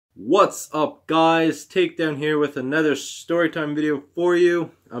What's up, guys? Takedown here with another storytime video for you.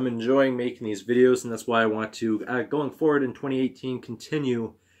 I'm enjoying making these videos, and that's why I want to, going forward in 2018,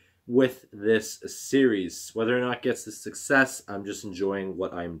 continue with this series. Whether or not it gets the success, I'm just enjoying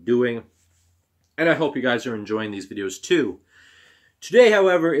what I'm doing, and I hope you guys are enjoying these videos too. Today,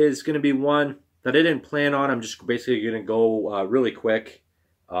 however, is going to be one that I didn't plan on. I'm just basically going to go really quick.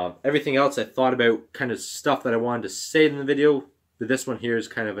 Everything else I thought about, kind of stuff that I wanted to say in the video. But this one here is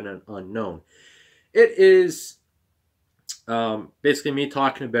kind of an unknown. It is basically me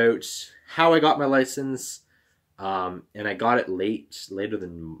talking about how I got my license, and I got it later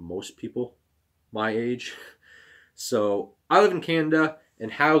than most people my age. So I live in Canada,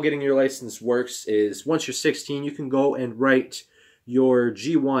 and how getting your license works is once you're 16, you can go and write your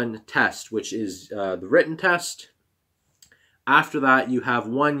G1 test, which is the written test. After that, you have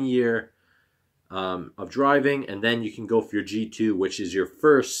 1 year of driving, and then you can go for your G2, which is your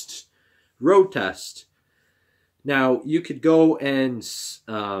first road test. Now, you could go and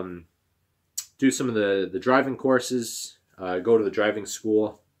do some of the driving courses, go to the driving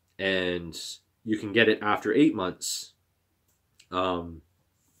school, and you can get it after 8 months. I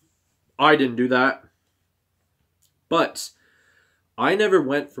didn't do that, but I never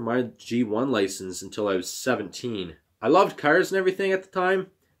went for my G1 license until I was 17. I loved cars and everything at the time,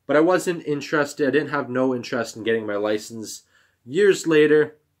 but I wasn't interested. I didn't have no interest in getting my license. Years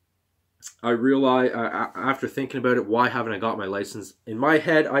later, I realized, after thinking about it, why haven't I got my license? In my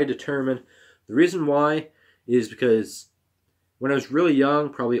head, I determined the reason why is because when I was really young,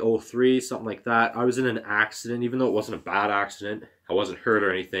 probably 03, something like that, I was in an accident. Even though it wasn't a bad accident, I wasn't hurt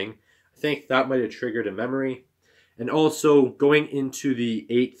or anything. I think that might have triggered a memory. And also, going into the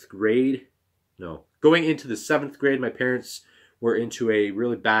 8th grade, no, going into the 7th grade, my parents were into a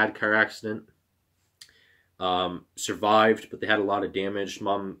really bad car accident. Survived, but they had a lot of damage.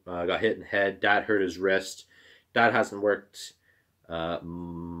 Mom got hit in the head. Dad hurt his wrist. Dad hasn't worked. I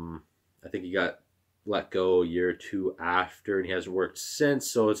think he got let go a year or two after, and he hasn't worked since.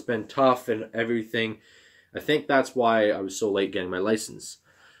 So it's been tough and everything. I think that's why I was so late getting my license.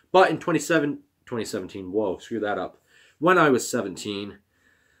 But in 2017, whoa, screw that up. When I was 17,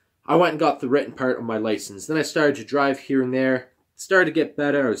 I went and got the written part of my license. Then I started to drive here and there. Started to get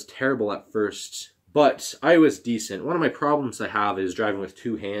better. I was terrible at first, but I was decent. One of my problems I have is driving with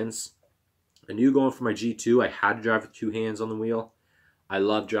two hands. I knew going for my G2, I had to drive with two hands on the wheel. I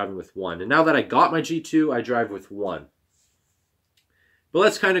love driving with one. And now that I got my G2, I drive with one. But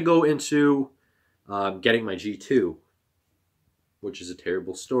let's kind of go into getting my G2, which is a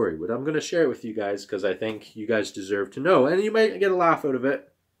terrible story. But I'm going to share it with you guys because I think you guys deserve to know. And you might get a laugh out of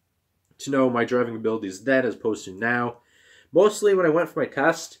it to know my driving abilities then as opposed to now. Mostly when I went for my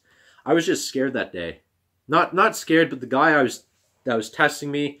test, I was just scared that day. Not scared, but the guy that was testing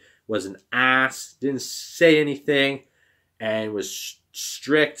me was an ass, didn't say anything, and was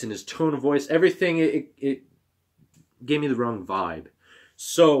strict in his tone of voice. Everything, it gave me the wrong vibe.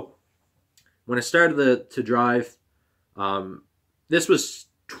 So when I started to drive, this was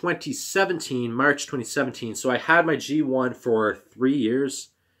 2017, March 2017, so I had my G1 for 3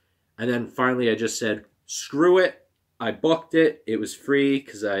 years, and then finally I just said, screw it. I booked it. It was free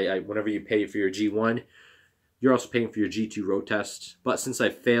because whenever you pay for your G1, you're also paying for your G2 road test. But since I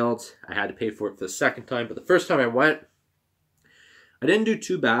failed, I had to pay for it for the second time. But the first time I went, I didn't do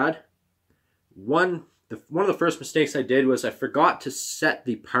too bad. One of the first mistakes I did was I forgot to set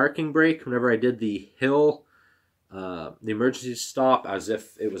the parking brake whenever I did the hill, the emergency stop, as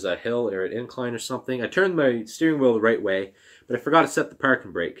if it was a hill or an incline or something. I turned my steering wheel the right way, but I forgot to set the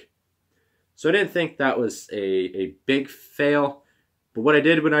parking brake. So I didn't think that was a big fail. But what I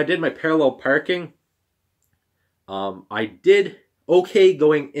did when I did my parallel parking, I did okay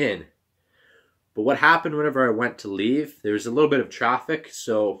going in. But what happened whenever I went to leave, there was a little bit of traffic.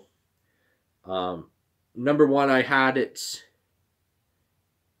 So, number one, I had it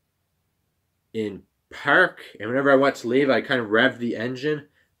in park. And whenever I went to leave, I kind of revved the engine.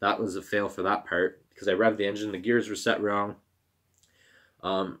 That was a fail for that part because I revved the engine. The gears were set wrong.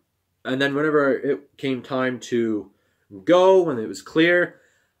 And then whenever it came time to go, when it was clear,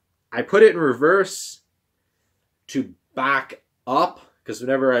 I put it in reverse to back up. Because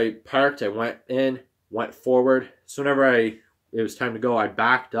whenever I parked, I went in, went forward. So whenever it was time to go, I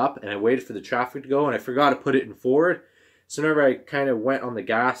backed up and I waited for the traffic to go. And I forgot to put it in forward. So whenever I kind of went on the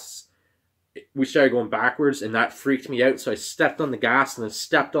gas, we started going backwards. And that freaked me out. So I stepped on the gas and then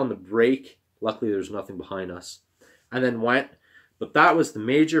stepped on the brake. Luckily, there was nothing behind us. And then went. But that was the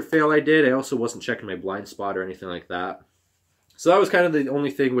major fail I did. I also wasn't checking my blind spot or anything like that. So that was kind of the only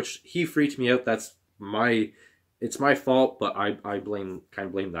thing which he freaked me out. That's my it's my fault, but I kind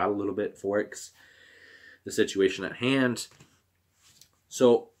of blame that a little bit for it, 'cause the situation at hand.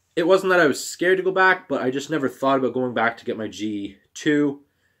 So it wasn't that I was scared to go back, but I just never thought about going back to get my G2.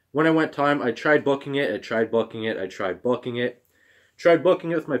 When I went time, I tried booking it, I tried booking it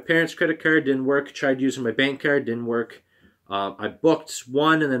with my parents' credit card, didn't work. Tried using my bank card, didn't work. I booked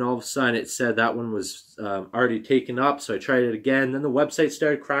one, and then all of a sudden it said that one was already taken up, so I tried it again. Then the website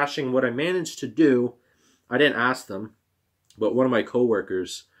started crashing. What I managed to do, I didn't ask them, but one of my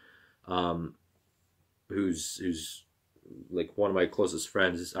coworkers, who's like one of my closest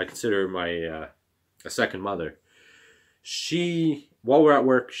friends, I consider my a second mother. She, while we're at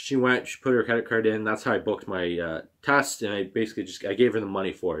work, she put her credit card in. That's how I booked my test, and I basically I gave her the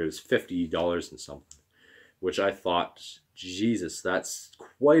money for it. It was $50 and something, which I thought, Jesus, that's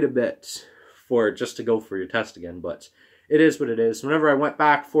quite a bit for just to go for your test again, but it is what it is. Whenever I went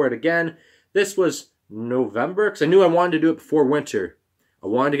back for it again, this was November, because I knew I wanted to do it before winter. I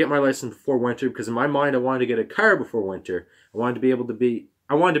wanted to get my license before winter, because in my mind I wanted to get a car before winter. I wanted to be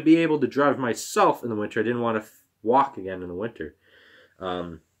able to drive myself in the winter. I didn't want to walk again in the winter.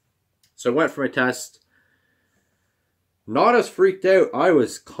 So I went for my test. Not as freaked out. I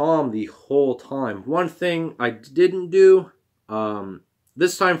was calm the whole time. One thing I didn't do,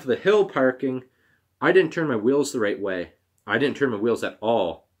 this time for the hill parking, I didn't turn my wheels the right way. I didn't turn my wheels at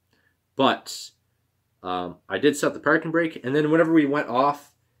all. But I did set the parking brake, and then whenever we went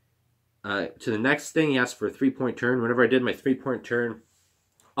off to the next thing, he asked for a 3-point turn. Whenever I did my 3-point turn,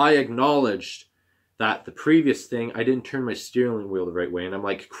 I acknowledged that the previous thing, I didn't turn my steering wheel the right way. And I'm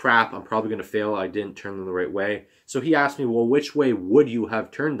like, crap, I'm probably going to fail. I didn't turn them the right way. So he asked me, well, which way would you have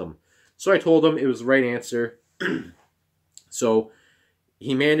turned them? So I told him it was the right answer. So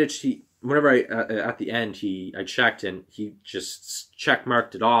he managed, whenever at the end, I checked, and he just check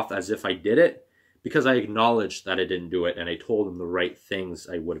marked it off as if I did it, because I acknowledged that I didn't do it, and I told him the right things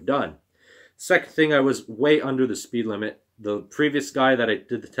I would have done. Second thing, I was way under the speed limit. The previous guy that I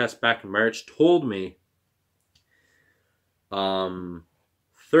did the test back in March told me 30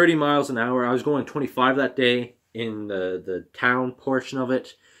 miles an hour. I was going 25 that day in the town portion of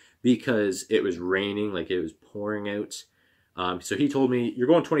it, because it was raining, like it was pouring out. So he told me, you're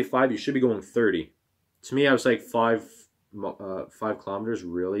going 25, you should be going 30. To me, I was like, 5 kilometers,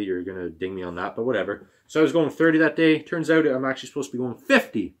 really? You're going to ding me on that? But whatever. So I was going 30 that day. Turns out I'm actually supposed to be going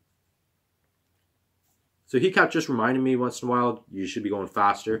 50. So he kept just reminding me once in a while, you should be going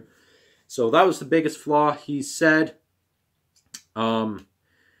faster. So that was the biggest flaw. He said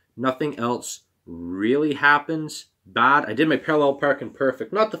nothing else really bad. I did my parallel parking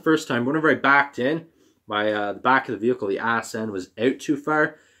perfect. Not the first time. Whenever I backed in, the back of the vehicle, the ass end, was out too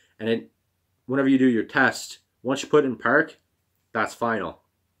far. And whenever you do your test, once you put it in park, that's final.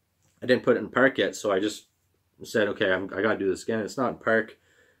 I didn't put it in park yet, so I just said, okay, I got to do this again. It's not in park.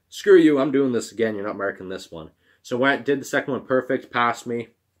 Screw you, I'm doing this again. You're not marking this one. So I did the second one perfect, passed me.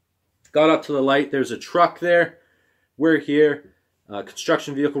 Got up to the light. There's a truck there. We're here.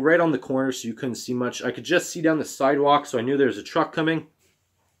 Construction vehicle right on the corner, so you couldn't see much. I could just see down the sidewalk, so I knew there was a truck coming.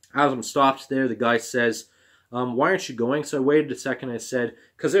 As I'm stopped there, the guy says, why aren't you going? So I waited a second. I said,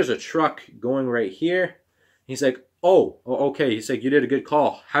 because there's a truck going right here. He's like, oh, okay. He's like, you did a good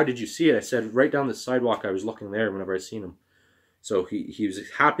call. How did you see it? I said, right down the sidewalk. I was looking there whenever I seen him. So he was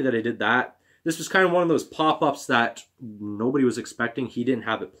happy that I did that. This was kind of one of those pop-ups that nobody was expecting. He didn't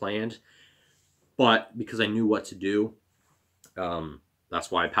have it planned. But because I knew what to do, that's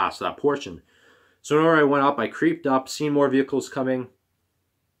why I passed that portion. So whenever I went up, I creeped up, seen more vehicles coming.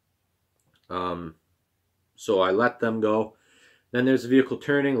 So I let them go. Then there's a vehicle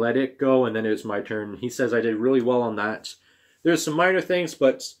turning, let it go, and then it was my turn. He says I did really well on that. There's some minor things,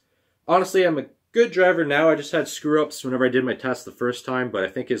 but honestly, I'm a good driver now. I just had screw-ups whenever I did my test the first time, but I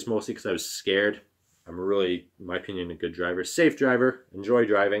think it's mostly because I was scared. I'm really, in my opinion, a good driver. Safe driver. Enjoy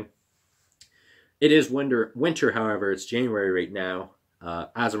driving. It is winter, however. It's January right now.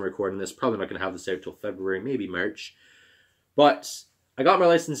 As I'm recording this, probably not going to have this out till February, maybe March. But I got my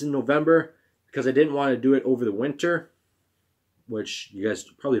license in November because I didn't want to do it over the winter, which you guys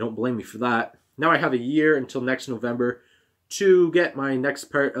probably don't blame me for that. Now I have a year until next November to get my next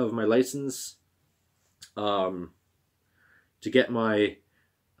part of my license, to get my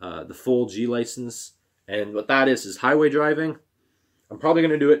the full G license. And what that is highway driving. I'm probably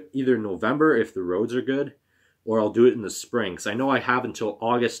going to do it either in November if the roads are good, or I'll do it in the spring, because I know I have until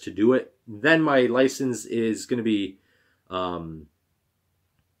August to do it. Then my license is going to be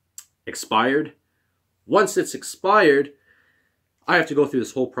expired. Once it's expired, I have to go through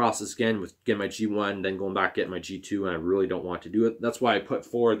this whole process again with getting my G1, then going back getting my G2, and I really don't want to do it. That's why I put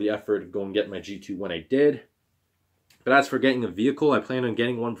forward the effort of going and getting my G2 when I did. But as for getting a vehicle, I plan on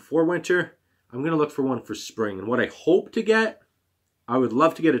getting one for winter. I'm going to look for one for spring. And what I hope to get, I would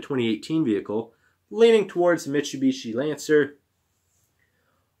love to get a 2018 vehicle, leaning towards the Mitsubishi Lancer.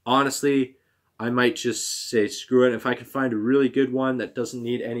 Honestly, I might just say screw it. If I can find a really good one that doesn't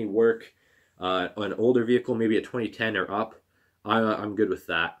need any work, an older vehicle, maybe a 2010 or up, I'm good with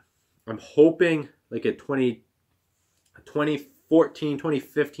that. I'm hoping like a 2014,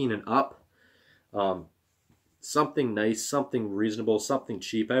 2015 and up. Something nice, something reasonable, something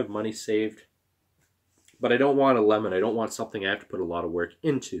cheap. I have money saved. But I don't want a lemon. I don't want something I have to put a lot of work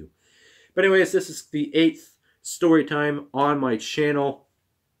into. But anyways, this is the 8th story time on my channel.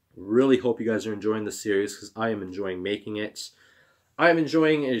 Really hope you guys are enjoying the series because I am enjoying making it. I am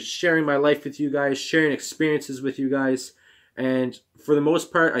enjoying sharing my life with you guys, sharing experiences with you guys. And for the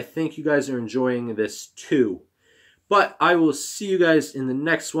most part, I think you guys are enjoying this too. But I will see you guys in the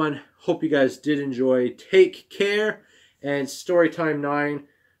next one. Hope you guys did enjoy. Take care. And Storytime 9,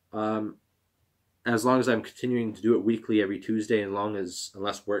 as long as I'm continuing to do it weekly every Tuesday,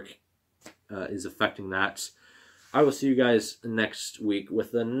 unless work is affecting that, I will see you guys next week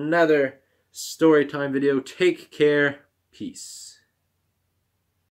with another Storytime video. Take care. Peace.